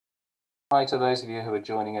Hi to those of you who are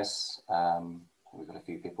joining us. We've got a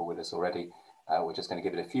few people with us already. We're just going to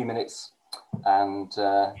give it a few minutes and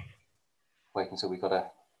wait until we've got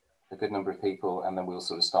a good number of people, and then we'll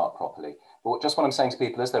sort of start properly. But just what I'm saying to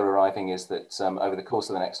people as they're arriving is that over the course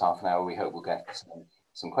of the next half an hour, we hope we'll get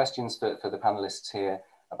some questions for the panelists here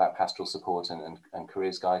about pastoral support and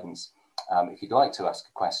careers guidance. If you'd like to ask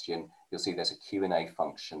a question, you'll see there's a Q&A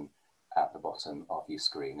function at the bottom of your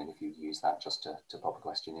screen. And if you use that just to pop a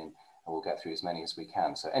question in, and we'll get through as many as we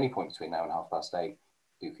can. So any point between now and 8:30,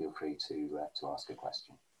 do feel free to ask a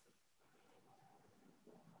question.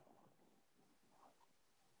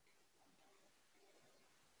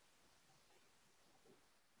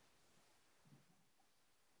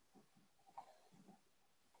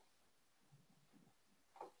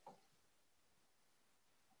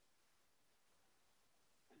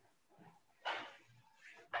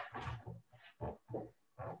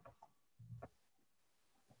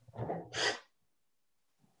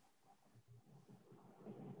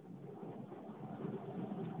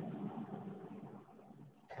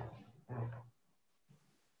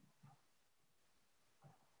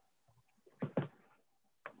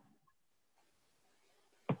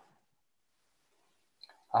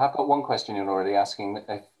 I have got one question in already asking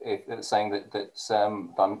if saying that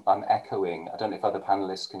I'm echoing. I don't know if other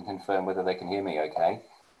panelists can confirm whether they can hear me okay.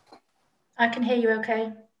 I can hear you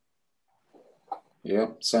okay. Yeah,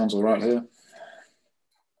 sounds all right here.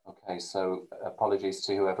 Okay, so apologies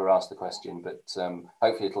to whoever asked the question, but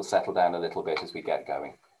hopefully it'll settle down a little bit as we get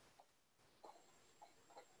going.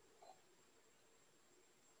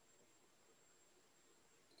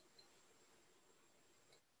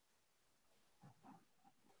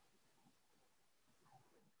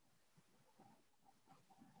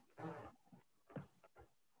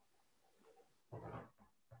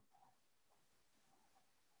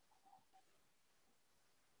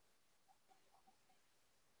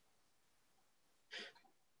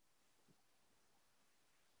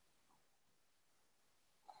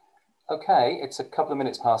 Okay, it's a couple of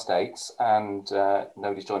minutes past 8 and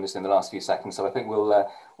nobody's joined us in the last few seconds, so I think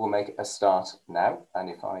we'll make a start now. And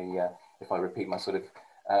if I repeat my sort of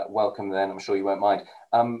welcome, then I'm sure you won't mind.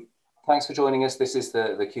 Thanks for joining us. This is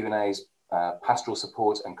the Q&A's Pastoral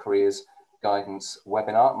Support and Careers Guidance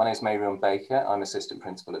webinar. My name is Meirion Baker. I'm Assistant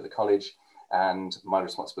Principal at the college, and my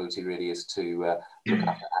responsibility really is to look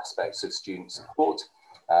after aspects of student support,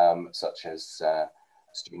 such as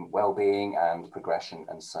student well-being and progression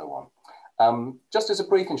and so on. Just as a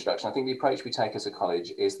brief introduction, I think the approach we take as a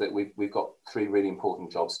college is that we've got three really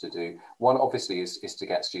important jobs to do. One obviously is to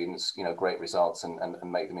get students, great results and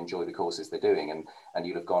make them enjoy the courses they're doing. And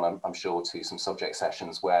you'd have gone, I'm sure, to some subject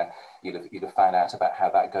sessions where you'd have found out about how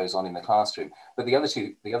that goes on in the classroom. But the other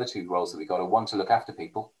two roles that we've got are one, to look after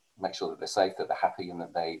people, make sure that they're safe, that they're happy and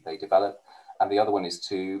that they develop. And the other one is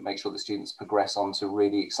to make sure the students progress on to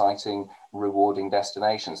really exciting, rewarding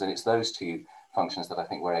destinations. And it's those two functions that I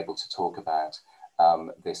think we're able to talk about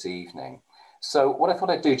this evening. So what I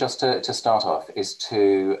thought I'd do just to start off is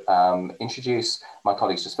to introduce my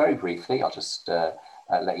colleagues just very briefly. I'll just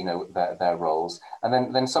let you know their roles.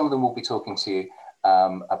 And then some of them will be talking to you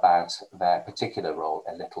about their particular role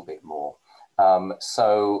a little bit more.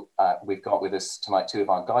 We've got with us tonight two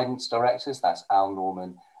of our guidance directors. That's Al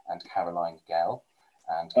Norman and Caroline Gell.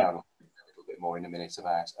 And Caroline will say a little bit more in a minute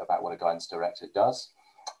about what a guidance director does.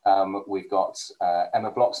 We've got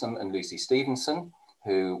Emma Bloxham and Lucy Stevenson,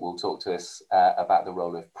 who will talk to us about the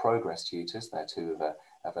role of progress tutors. They're two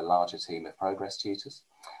of a larger team of progress tutors.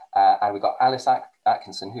 And we've got Alice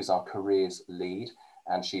Atkinson, who's our careers lead,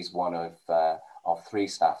 and she's one of three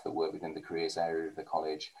staff that work within the careers area of the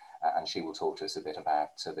college, and she will talk to us a bit about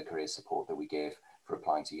the careers support that we give for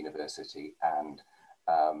applying to university and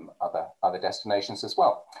other destinations as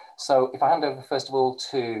well. So if I hand over first of all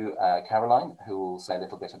to Caroline, who will say a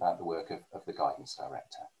little bit about the work of the guidance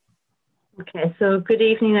director. Okay, so good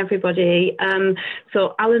evening, everybody.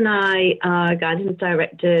 So Al and I are guidance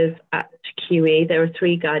directors at QE. There are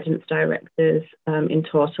three guidance directors in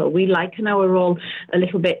total. We liken our role a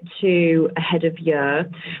little bit to a head of year.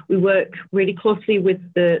 We work really closely with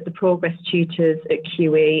the progress tutors at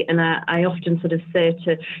QE, and I often sort of say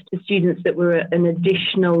to students that we're an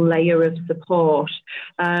additional layer of support.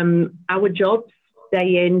 Our jobs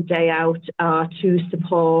day in, day out are to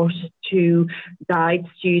support, to guide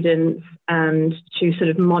students and to sort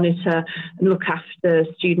of monitor and look after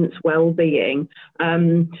students' well-being.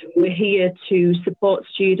 We're here to support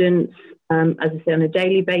students, as I say, on a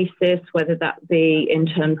daily basis, whether that be in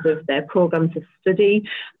terms of their programs of study,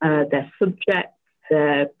 their subjects,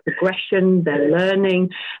 their progression, their learning,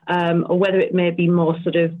 or whether it may be more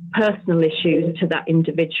sort of personal issues to that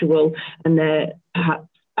individual and their perhaps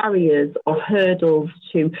barriers or hurdles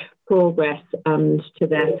to progress and to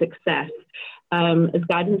their success. As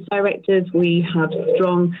guidance directors, we have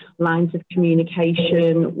strong lines of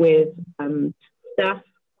communication with staff,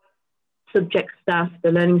 subject staff,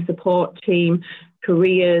 the learning support team,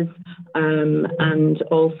 careers, and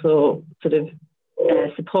also sort of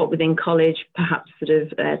support within college, perhaps sort of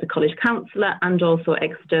the college counsellor, and also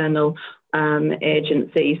external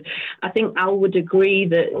agencies. I think Al would agree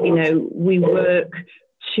that, you know, we work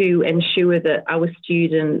to ensure that our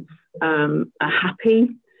students are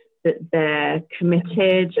happy, that they're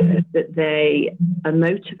committed, that they are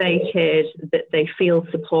motivated, that they feel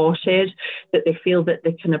supported, that they feel that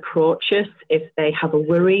they can approach us if they have a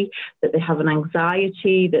worry, that they have an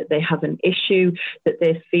anxiety, that they have an issue that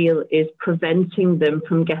they feel is preventing them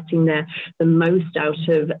from getting the most out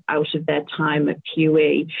of their time at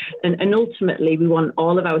QE. And ultimately, we want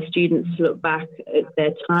all of our students to look back at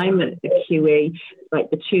their time at the QE,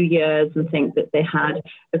 like the 2 years, and think that they had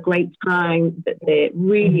a great time, that they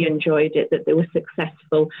really enjoyed it, that they were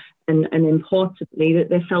successful, and importantly, that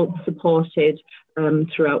they felt supported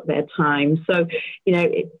throughout their time. So, you know,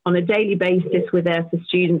 on a daily basis, we're there for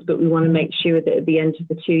students, but we want to make sure that at the end of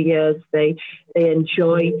the 2 years, they've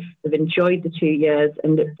enjoyed the 2 years,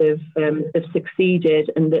 and that they've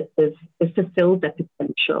succeeded, and that they've fulfilled their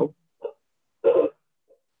potential.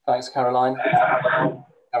 Thanks, Caroline.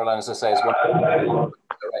 Caroline, as I say, is one of the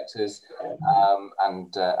directors,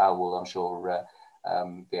 and Al will, I'm sure,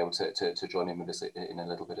 be able to join in with us in a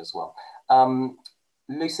little bit as well.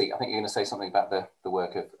 Lucy, I think you're going to say something about the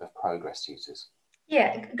work of progress tutors.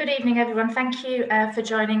 Yeah, good evening, everyone. Thank you for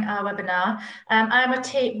joining our webinar. I'm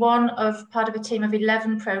part of a team of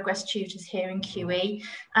 11 progress tutors here in QE,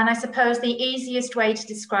 and I suppose the easiest way to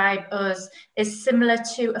describe us is similar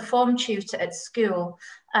to a form tutor at school.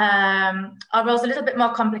 Our role's a little bit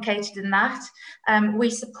more complicated than that. We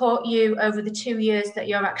support you over the 2 years that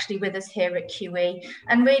you're actually with us here at QE,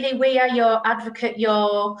 and really we are your advocate,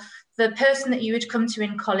 the person that you would come to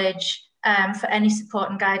in college for any support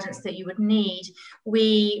and guidance that you would need.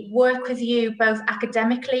 We work with you both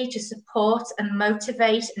academically to support and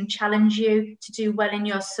motivate and challenge you to do well in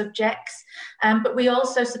your subjects, but we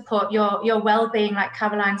also support your well-being, like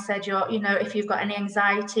Caroline said, if you've got any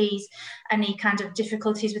anxieties, any kind of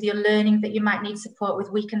difficulties with your learning that you might need support with,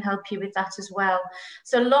 we can help you with that as well.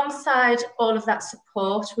 So alongside all of that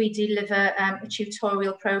support, we deliver a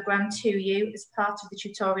tutorial program to you as part of the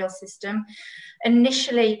tutorial system.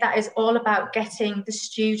 Initially, that is all about getting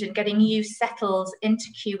you settled into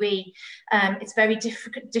QE. It's very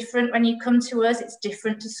different when you come to us. It's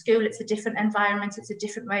different to school. It's a different environment. It's a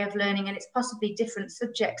different way of learning, and it's possibly different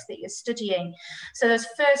subjects that you're studying. So those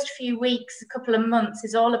first few weeks, a couple of months,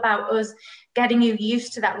 is all about us getting you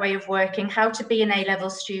used to that way of working, how to be an A-level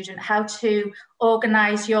student, how to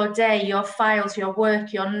organise your day, your files, your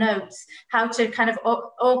work, your notes, how to kind of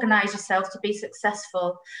organise yourself to be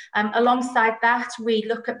successful. Alongside that, we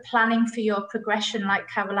look at planning for your progression. Like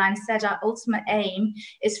Caroline said, our ultimate aim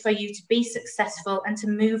is for you to be successful and to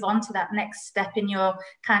move on to that next step in your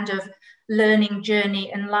kind of learning journey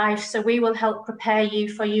in life. So we will help prepare you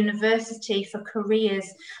for university, for careers,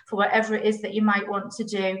 for whatever it is that you might want to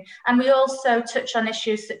do. And we also touch on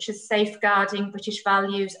issues such as safeguarding British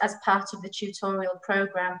values as part of the tutorial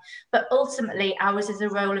programme. But ultimately, ours is a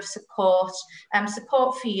role of support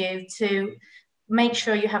for you to make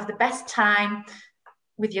sure you have the best time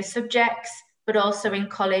with your subjects, but also in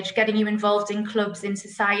college, getting you involved in clubs, in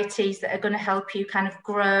societies that are going to help you kind of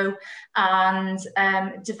grow and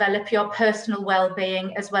develop your personal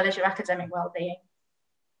well-being as well as your academic well-being.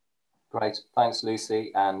 Great, thanks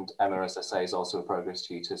Lucy. And Emma, as I say, is also a progress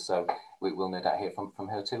tutor, so we will no doubt hear from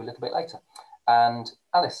her too a little bit later. And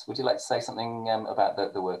Alice, would you like to say something about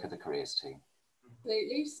the work of the careers team?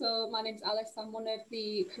 Absolutely. So my name's Alice. I'm one of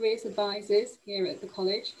the careers advisors here at the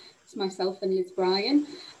college. It's myself and Liz Bryan,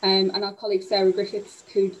 and our colleague Sarah Griffiths,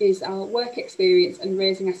 who is our work experience and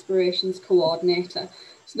raising aspirations coordinator.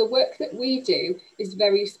 So the work that we do is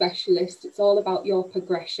very specialist. It's all about your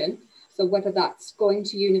progression. So whether that's going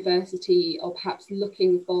to university or perhaps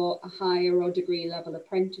looking for a higher or degree level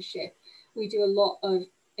apprenticeship, we do a lot of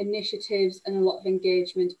initiatives and a lot of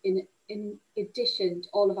engagement in addition to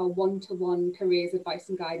all of our one-to-one careers advice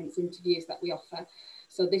and guidance interviews that we offer.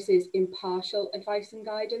 So this is impartial advice and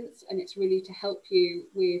guidance, and it's really to help you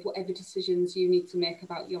with whatever decisions you need to make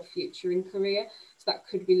about your future in career. So that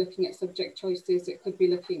could be looking at subject choices, it could be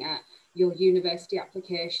looking at your university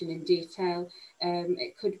application in detail.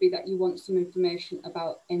 It could be that you want some information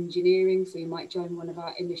about engineering, so you might join one of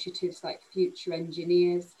our initiatives like Future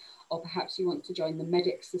Engineers, or perhaps you want to join the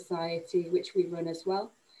Medic Society, which we run as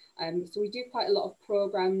well. So we do quite a lot of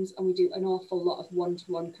programs, and we do an awful lot of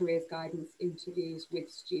one-to-one careers guidance interviews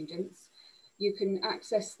with students. You can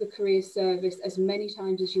access the careers service as many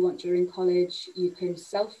times as you want during college. You can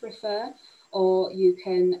self-refer, or you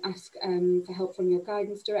can ask for help from your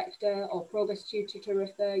guidance director or progress tutor to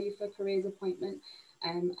refer you for a careers appointment.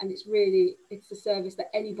 And it's a service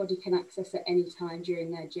that anybody can access at any time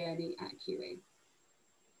during their journey at QE.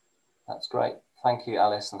 That's great. Thank you,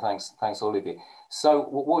 Alice, and thanks all of you. So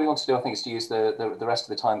what we want to do, I think, is to use the rest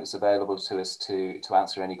of the time that's available to us to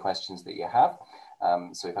answer any questions that you have.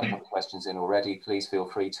 So we've had a couple of questions in already. Please feel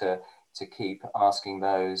free to keep asking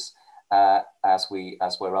those as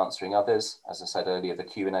we're answering others. As I said earlier, the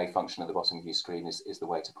Q&A function at the bottom of your screen is the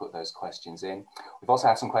way to put those questions in. We've also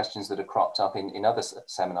had some questions that have cropped up in other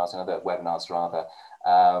seminars and other webinars rather,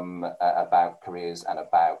 about careers and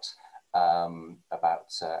about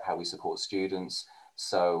how we support students.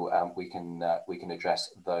 So we can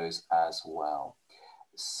address those as well.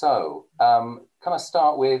 So can I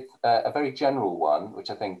start with a very general one, which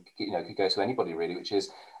I think could go to anybody really, which is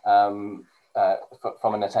from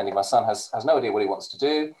an attendee. My son has no idea what he wants to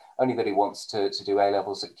do, only that he wants to do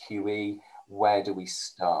A-levels at QE. Where do we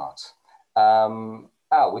start?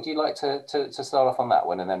 Al, would you like to start off on that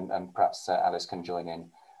one, and then perhaps Alice can join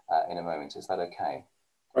in a moment? Is that okay?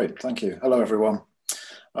 Great, thank you. Hello, everyone.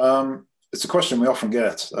 It's a question we often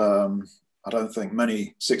get. I don't think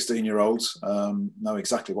many 16-year-olds know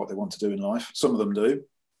exactly what they want to do in life. Some of them do,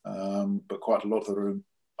 but quite a lot of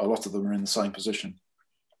them are in the same position.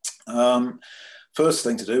 First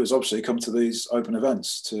thing to do is obviously come to these open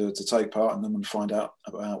events to take part in them and find out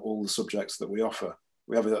about all the subjects that we offer.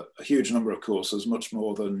 We have a huge number of courses, much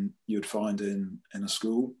more than you'd find in a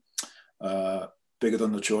school, bigger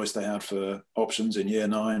than the choice they had for options in year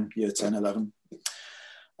 9, year 10, 11.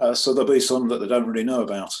 So there'll be some that they don't really know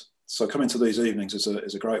about. So coming to these evenings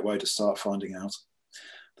is a great way to start finding out.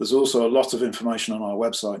 There's also a lot of information on our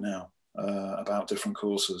website now about different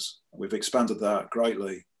courses. We've expanded that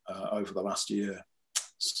greatly over the last year.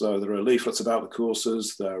 So there are leaflets about the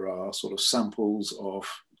courses, there are sort of samples of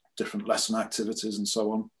different lesson activities and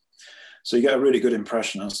so on. So you get a really good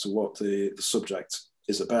impression as to what the subject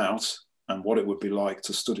is about and what it would be like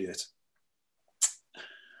to study it.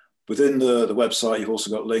 Within the website, you've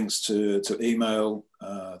also got links to email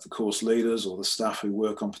the course leaders or the staff who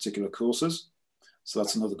work on particular courses. So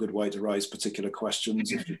that's another good way to raise particular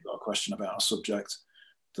questions if you've got a question about a subject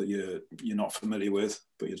that you're not familiar with,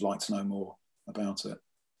 but you'd like to know more about it.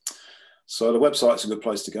 So the website's a good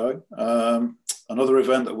place to go. Another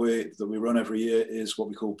event that we run every year is what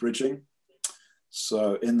we call bridging.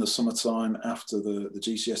 So in the summertime, after the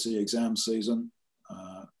GCSE exam season,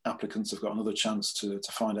 applicants have got another chance to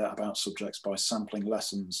find out about subjects by sampling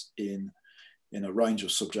lessons in a range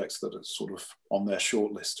of subjects that are sort of on their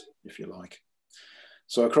shortlist, if you like.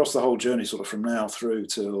 So across the whole journey, sort of from now through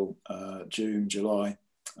till June, July,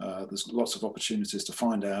 there's lots of opportunities to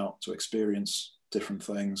find out, to experience different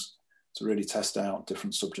things, to really test out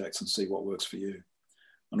different subjects and see what works for you.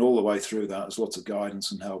 And all the way through that, there's lots of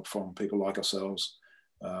guidance and help from people like ourselves,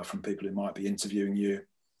 from people who might be interviewing you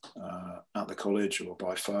at the college or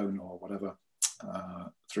by phone or whatever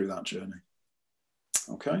through that journey.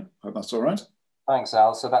 Okay, hope that's all right. Thanks,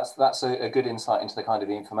 Al. So that's a good insight into the kind of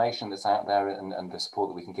the information that's out there and the support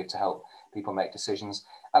that we can give to help people make decisions.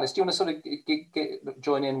 Alice, do you want to sort of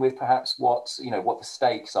join in with perhaps what the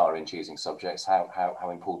stakes are in choosing subjects, how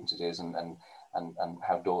important it is, and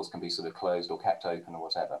how doors can be sort of closed or kept open or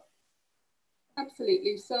whatever?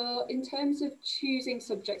 Absolutely. So in terms of choosing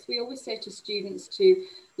subjects, we always say to students to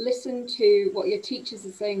listen to what your teachers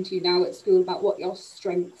are saying to you now at school about what your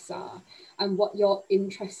strengths are and what your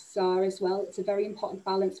interests are as well. It's a very important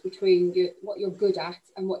balance between what you're good at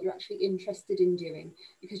and what you're actually interested in doing,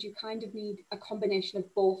 because you kind of need a combination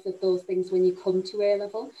of both of those things when you come to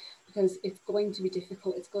A-level, because it's going to be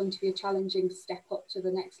difficult. It's going to be a challenging step up to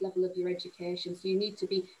the next level of your education. So you need to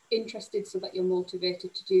be interested so that you're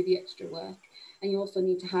motivated to do the extra work. And you also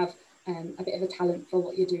need to have a bit of a talent for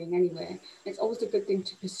what you're doing anyway. It's always a good thing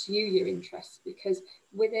to pursue your interests, because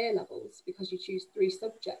with A-levels, because you choose 3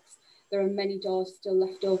 subjects, there are many doors still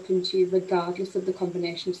left open to you regardless of the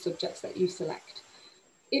combination of subjects that you select.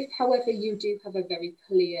 If, however, you do have a very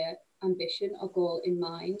clear ambition or goal in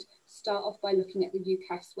mind, start off by looking at the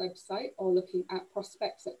UCAS website or looking at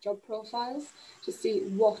prospects at job profiles to see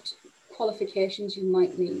what qualifications you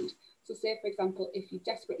might need. So say, for example, if you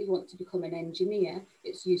desperately want to become an engineer,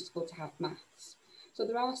 it's useful to have maths. So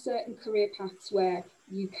there are certain career paths where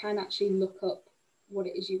you can actually look up what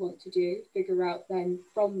it is you want to do, figure out then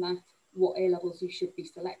from that what A-levels you should be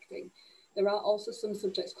selecting. There are also some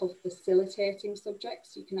subjects called facilitating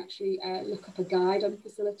subjects. You can actually look up a guide on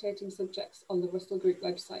facilitating subjects on the Russell Group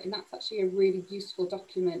website, and that's actually a really useful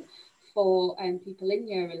document for people in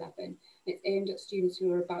year 11. It's aimed at students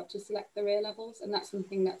who are about to select their A-levels, and that's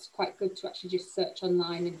something that's quite good to actually just search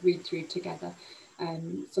online and read through together.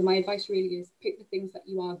 So my advice really is pick the things that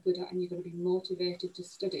you are good at and you're going to be motivated to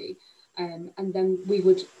study, and then we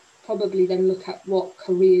would probably then look at what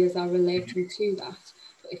careers are relating to that.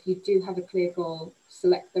 But if you do have a clear goal,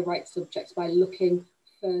 select the right subjects by looking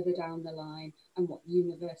further down the line and what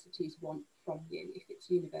universities want from you, if it's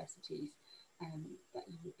universities that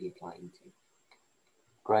you would be applying to.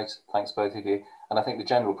 Great, thanks both of you. And I think the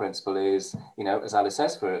general principle is, you know, as Alice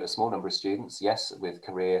says, for a small number of students, yes, with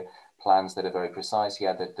career plans that are very precise,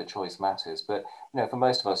 yeah, the choice matters. But, you know, for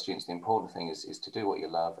most of our students, the important thing is to do what you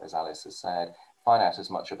love, as Alice has said, find out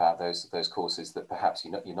as much about those courses that perhaps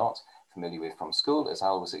you're not familiar with from school, as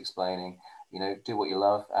Al was explaining. You know, do what you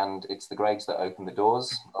love, and it's the grades that open the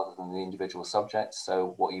doors rather than the individual subjects.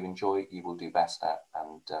 So what you enjoy, you will do best at,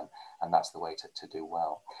 and that's the way to do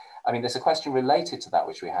well. I mean, there's a question related to that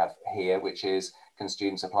which we have here, which is, can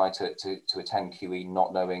students apply to attend QE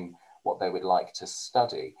not knowing what they would like to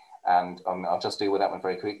study? And I'll just deal with that one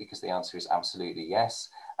very quickly, because the answer is absolutely yes.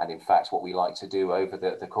 And in fact, what we like to do over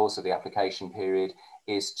the course of the application period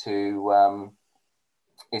is to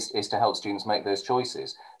help students make those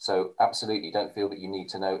choices. So absolutely don't feel that you need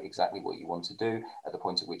to know exactly what you want to do at the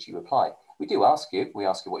point at which you apply. We ask you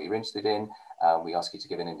what you're interested in. We ask you to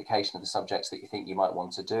give an indication of the subjects that you think you might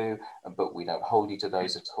want to do, but we don't hold you to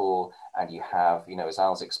those at all. And you have, you know, as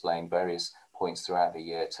Al's explained, various points throughout the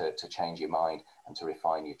year to change your mind and to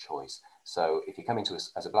refine your choice. So if you're coming to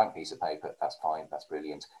us as a blank piece of paper, that's fine, that's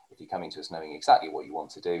brilliant. If you're coming to us knowing exactly what you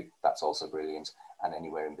want to do, that's also brilliant. And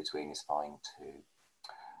anywhere in between is fine too.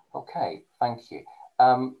 Okay, thank you.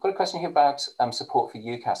 Got a question here about support for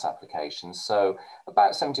UCAS applications. So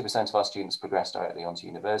about 70% of our students progress directly onto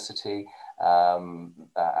university, and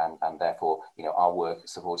therefore, you know, our work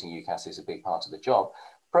supporting UCAS is a big part of the job.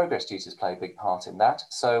 Progress tutors play a big part in that.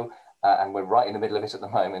 So, and we're right in the middle of it at the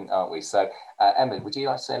moment, aren't we? So, Emma, would you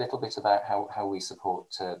like to say a little bit about how we support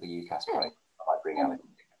the UCAS program? I might bring Alex.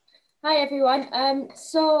 Hi everyone.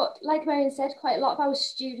 So like Meirion said, quite a lot of our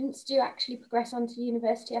students do actually progress onto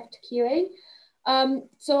university after QE.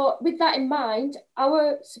 So with that in mind,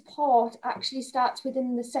 our support actually starts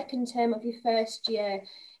within the second term of your first year.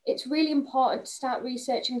 It's really important to start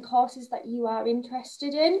researching courses that you are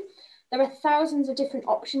interested in. There are thousands of different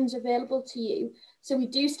options available to you. So we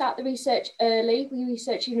do start the research early. We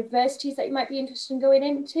research universities that you might be interested in going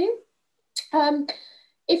into.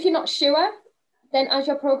 If you're not sure, then as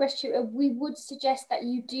your progress tutor, we would suggest that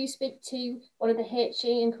you do speak to one of the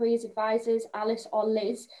HE and careers advisors, Alice or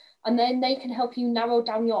Liz, and then they can help you narrow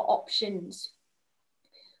down your options.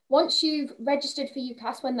 Once you've registered for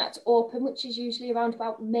UCAS, when that's open, which is usually around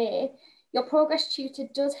about May, your progress tutor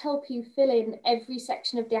does help you fill in every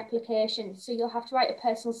section of the application. So you'll have to write a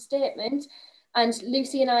personal statement, and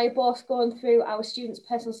Lucy and I are both going through our students'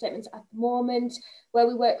 personal statements at the moment, where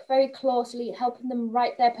we work very closely, helping them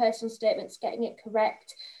write their personal statements, getting it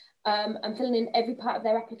correct, and filling in every part of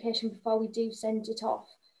their application before we do send it off.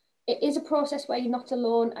 It is a process where you're not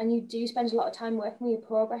alone, and you do spend a lot of time working with your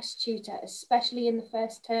progress tutor, especially in the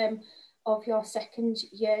first term of your second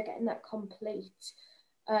year, getting that complete.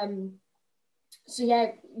 So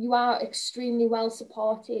yeah, you are extremely well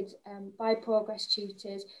supported by progress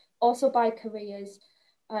tutors, also by careers,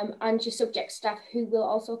 and your subject staff, who will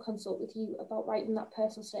also consult with you about writing that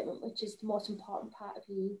personal statement, which is the most important part of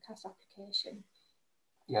your UCAS application.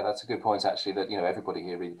 Yeah, that's a good point, actually, that, you know, everybody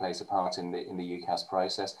here really plays a part in the UCAS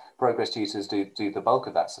process. Progress tutors do the bulk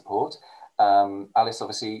of that support. Alice,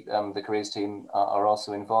 obviously, the careers team are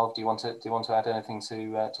also involved. Do you want to add anything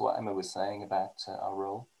to what Emma was saying about our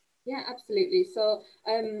role? Yeah, absolutely. So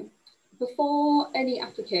before any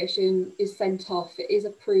application is sent off, it is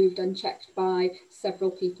approved and checked by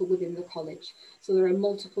several people within the college. So there are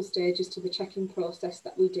multiple stages to the checking process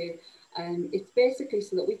that we do. It's basically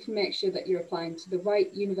so that we can make sure that you're applying to the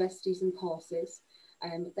right universities and courses,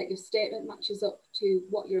 that your statement matches up to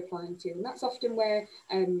what you're applying to. And that's often where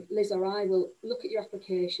Liz or I will look at your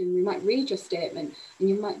application, we might read your statement, and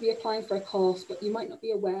you might be applying for a course, but you might not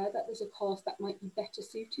be aware that there's a course that might be better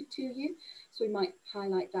suited to you. So we might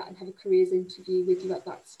highlight that and have a careers interview with you at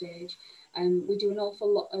that stage. We do an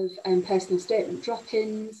awful lot of personal statement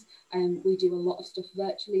drop-ins. We do a lot of stuff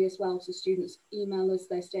virtually as well. So students email us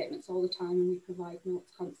their statements all the time and we provide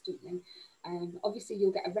notes constantly. Obviously,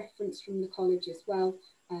 you'll get a reference from the college as well.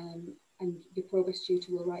 And your progress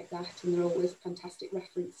tutor will write that, and they're always fantastic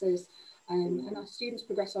references. And our students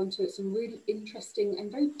progress on to some really interesting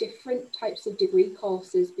and very different types of degree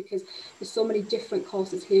courses, because there's so many different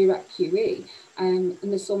courses here at QE, and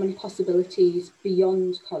there's so many possibilities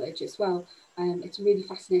beyond college as well. It's really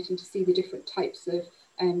fascinating to see the different types of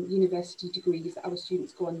university degrees that our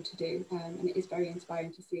students go on to do, and it is very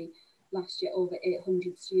inspiring to see last year over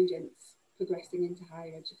 800 students progressing into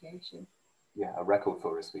higher education. Yeah, a record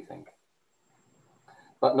for us, we think.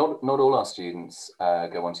 But not all our students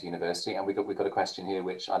go on to university, and we've got a question here,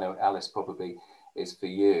 which I know Alice probably is for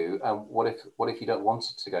you. What if you don't want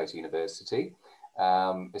to go to university?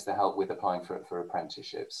 Is there help with applying for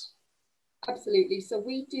apprenticeships? Absolutely. So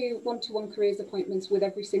we do one-to-one careers appointments with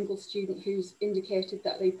every single student who's indicated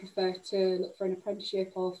that they prefer to look for an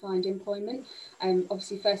apprenticeship or find employment.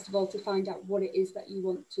 Obviously, first of all, to find out what it is that you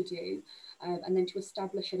want to do, and then to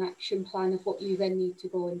establish an action plan of what you then need to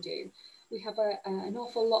go and do. We have an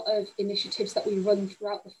awful lot of initiatives that we run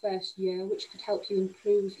throughout the first year, which could help you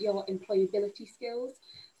improve your employability skills.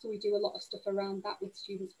 So we do a lot of stuff around that with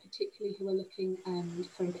students, particularly who are looking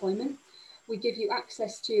for employment. We give you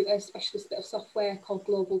access to a specialist bit of software called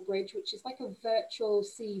Global Bridge, which is like a virtual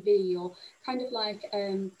CV, or kind of like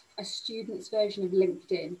a student's version of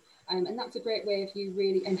LinkedIn. And that's a great way of you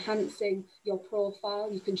really enhancing your profile.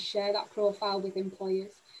 You can share that profile with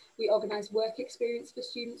employers. We organise work experience for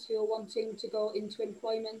students who are wanting to go into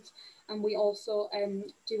employment, and we also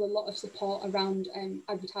do a lot of support around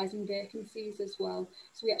advertising vacancies as well.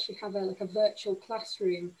 So we actually have a virtual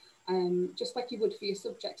classroom, just like you would for your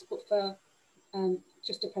subjects, but for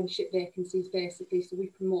just apprenticeship vacancies basically. So we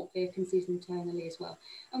promote vacancies internally as well.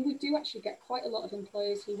 And we do actually get quite a lot of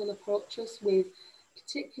employers who will approach us with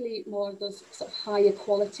particularly more of those sort of higher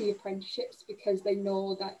quality apprenticeships, because they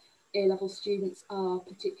know that A-level students are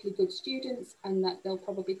particularly good students and that they'll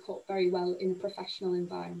probably cope very well in a professional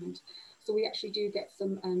environment. So we actually do get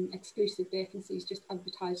some exclusive vacancies just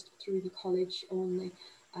advertised through the college only.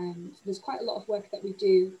 So there's quite a lot of work that we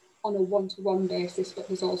do on a one-to-one basis, but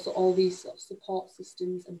there's also all these sort of support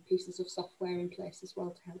systems and pieces of software in place as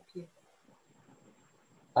well to help you.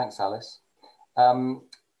 Thanks, Alice.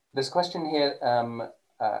 There's a question here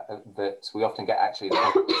that we often get actually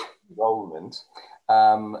enrollment.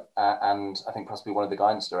 And I think possibly one of the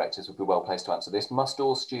guidance directors would be well placed to answer this. Must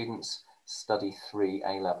all students study 3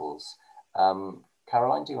 A-levels?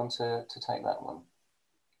 Caroline, do you want to take that one?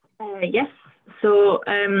 Yes. So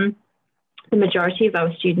the majority of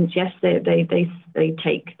our students, yes, they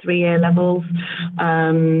take 3 A-levels.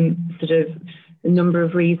 Sort of a number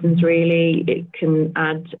of reasons, really. It can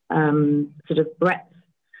add sort of breadth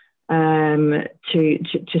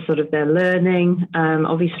to sort of their learning.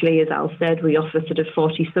 Obviously, as Al said, we offer sort of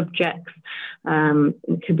 40 subjects.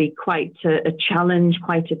 It can be quite a challenge,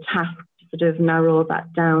 quite a task to sort of narrow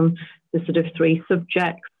that down to sort of 3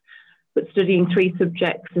 subjects. But studying 3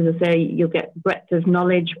 subjects, as I say, you'll get breadth of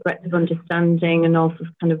knowledge, breadth of understanding, and also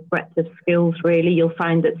kind of breadth of skills, really. You'll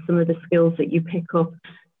find that some of the skills that you pick up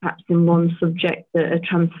perhaps in one subject that are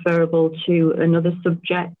transferable to another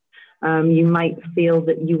subject. You might feel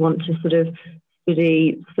that you want to sort of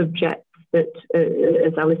study subjects that,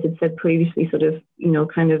 as Alice had said previously, sort of, you know,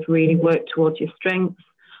 kind of really work towards your strengths.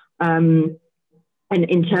 And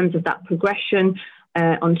in terms of that progression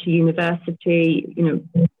onto university, you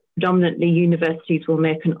know, predominantly universities will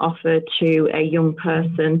make an offer to a young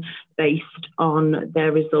person based on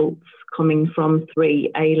their results coming from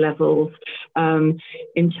 3 A-levels.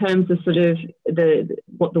 In terms of sort of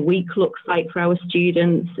what the week looks like for our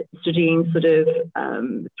students studying sort of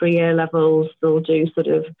 3 A-levels, they'll do sort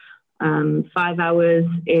of 5 hours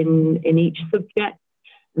in each subject,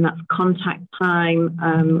 and that's contact time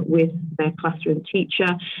with their classroom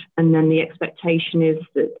teacher. And then the expectation is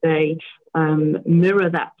that they mirror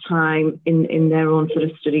that time in their own sort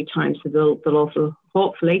of study time. So they'll also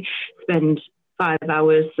hopefully spend 5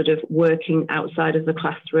 hours sort of working outside of the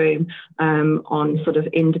classroom on sort of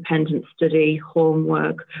independent study,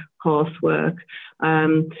 homework, coursework.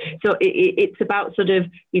 So it's about sort of,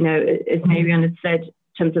 you know, as Meirion had said,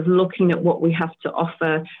 in terms of looking at what we have to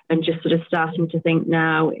offer and just sort of starting to think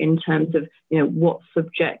now in terms of, you know, what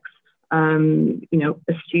subjects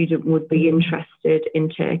a student would be interested in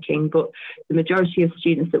taking. But the majority of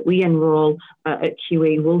students that we enrol at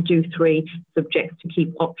QE will do 3 subjects to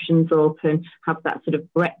keep options open, have that sort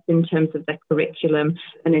of breadth in terms of their curriculum,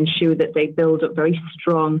 and ensure that they build up very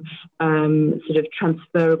strong sort of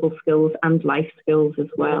transferable skills and life skills as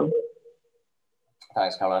well.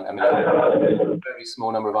 Thanks, Caroline. I mean, a very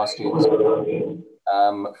small number of our students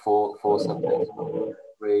for subjects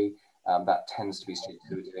 3. That tends to be students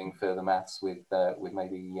who are doing further maths with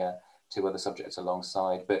maybe 2 other subjects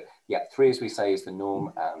alongside. But yeah, 3, as we say, is the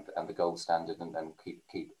norm and the gold standard, and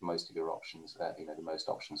keep most of your options, the most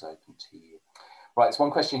options open to you. Right, there's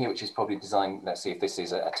one question here which is probably designed. Let's see if this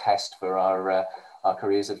is a test for our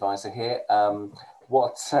careers advisor here.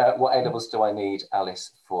 What A-levels do I need,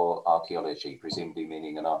 Alice, for archaeology? Presumably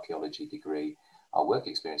meaning an archaeology degree. Our work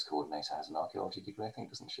experience coordinator has an archaeology degree, I think,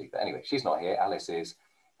 doesn't she? But anyway, she's not here. Alice is.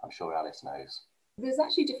 I'm sure Alice knows. There's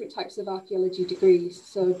actually different types of archaeology degrees,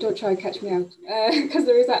 so don't try and catch me out, because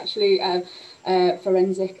there is actually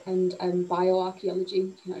forensic and bioarchaeology.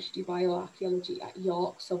 You can actually do bioarchaeology at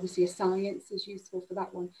York, so obviously a science is useful for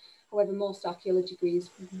that one. However, most archaeology degrees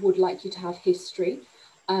would like you to have history.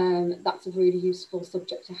 That's a really useful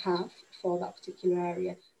subject to have for that particular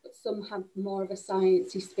area, but some have more of a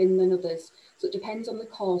sciencey spin than others. So it depends on the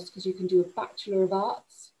course, because you can do a Bachelor of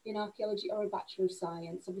Arts in archaeology or a Bachelor of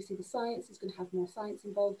Science. Obviously the science is going to have more science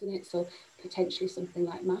involved in it, so potentially something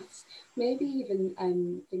like maths, maybe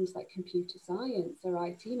even things like computer science or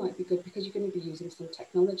IT might be good, because you're going to be using some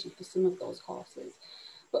technology for some of those courses.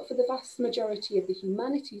 But for the vast majority of the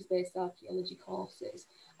humanities-based archaeology courses,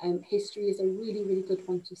 history is a really, really good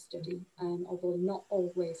one to study, although not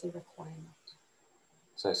always a requirement.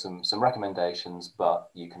 So some recommendations, but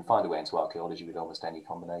you can find a way into archaeology with almost any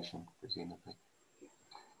combination, presumably.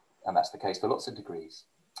 And that's the case for lots of degrees.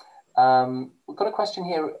 We've got a question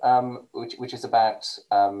here, which is about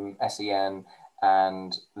SEN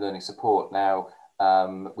and learning support. Now,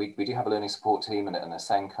 we do have a learning support team and a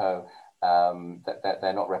SENCO. That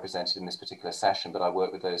they're not represented in this particular session, but I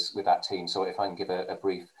work with that team. So if I can give a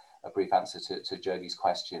brief answer to Jodie's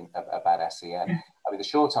question about SEN, I mean, the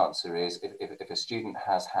short answer is if a student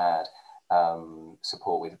has had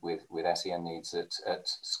support with SEN needs at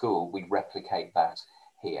school, we replicate that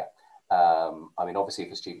here. I mean, obviously,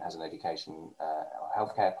 if a student has an education or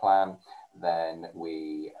healthcare plan, then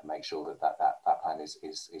we make sure that plan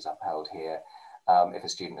is upheld here. If a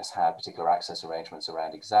student has had particular access arrangements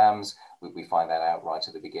around exams, we find that out right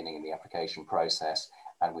at the beginning in the application process,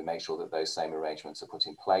 and we make sure that those same arrangements are put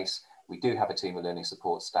in place. We do have a team of learning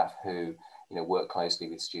support staff who work closely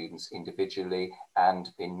with students individually and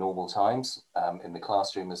in normal times in the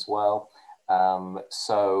classroom as well.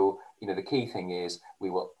 So the key thing is we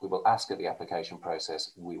will ask at the application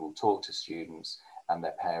process, we will talk to students and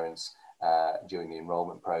their parents during the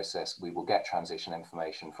enrolment process. We will get transition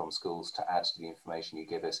information from schools to add to the information you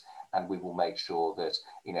give us, and we will make sure that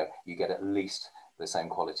you get at least the same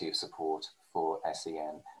quality of support for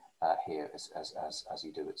SEN here as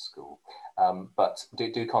you do at school. But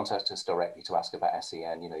do contact us directly to ask about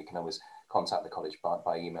SEN. You can always contact the college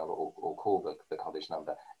by email or call the college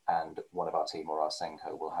number, and one of our team or our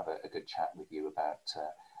SENCO will have a good chat with you about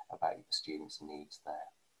the students' needs there.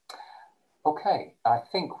 Okay, I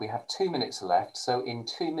think we have 2 minutes left. So in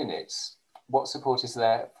 2 minutes, what support is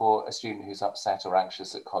there for a student who's upset or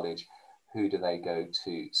anxious at college? Who do they go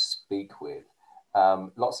to speak with?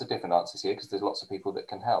 Lots of different answers here because there's lots of people that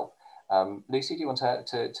can help. Lucy, do you want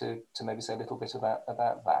to maybe say a little bit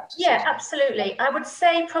about that? Yeah, absolutely. I would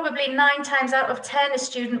say probably 9 times out of 10, a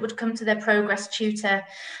student would come to their progress tutor.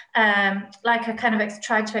 Like I kind of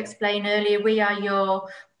tried to explain earlier, we are your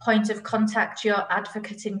point of contact, your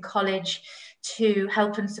advocate in college to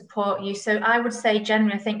help and support you. So I would say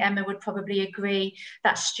generally, I think Emma would probably agree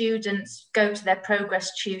that students go to their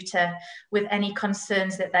progress tutor with any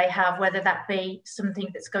concerns that they have, whether that be something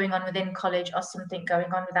that's going on within college or something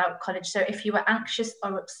going on without college. So if you were anxious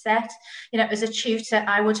or upset, as a tutor,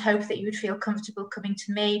 I would hope that you would feel comfortable coming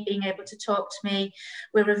to me, being able to talk to me.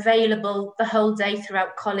 We're available the whole day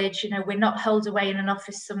throughout college. We're not holed away in an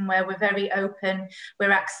office somewhere. We're very open.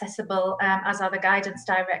 We're accessible, as are the guidance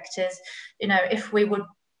directors. If we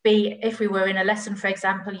were in a lesson, for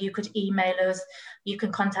example, you could email us, you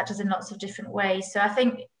can contact us in lots of different ways. So I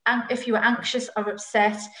think if you were anxious or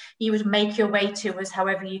upset, you would make your way to us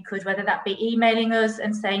however you could, whether that be emailing us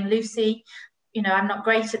and saying, Lucy, I'm not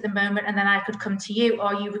great at the moment, and then I could come to you,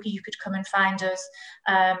 or you could come and find us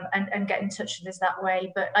and get in touch with us that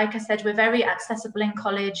way. But like I said, we're very accessible in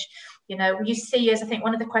college. You see us, I think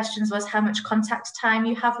one of the questions was how much contact time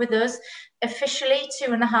you have with us. Officially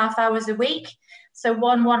 2.5 hours a week. So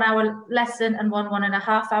one 1 hour lesson and one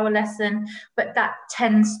 1.5 hour lesson, but that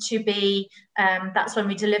tends to be, that's when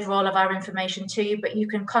we deliver all of our information to you, but you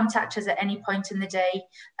can contact us at any point in the day,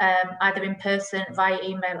 either in person, via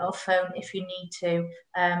email or phone if you need to.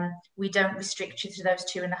 We don't restrict you to those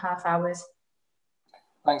 2.5 hours.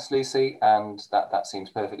 Thanks, Lucy, and that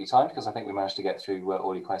seems perfectly timed because I think we managed to get through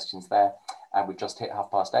all your questions there, and we've just hit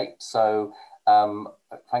 8:30. So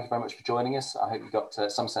thank you very much for joining us. I hope you got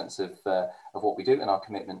some sense of what we do and our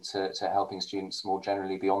commitment to helping students more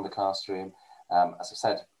generally beyond the classroom. As I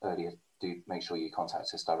said earlier, do make sure you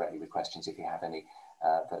contact us directly with questions if you have any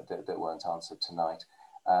that weren't answered tonight.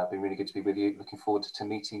 Been really good to be with you. Looking forward to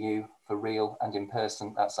meeting you for real and in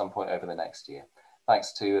person at some point over the next year.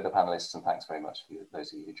 Thanks to the panelists, and thanks very much for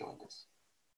those of you who joined us.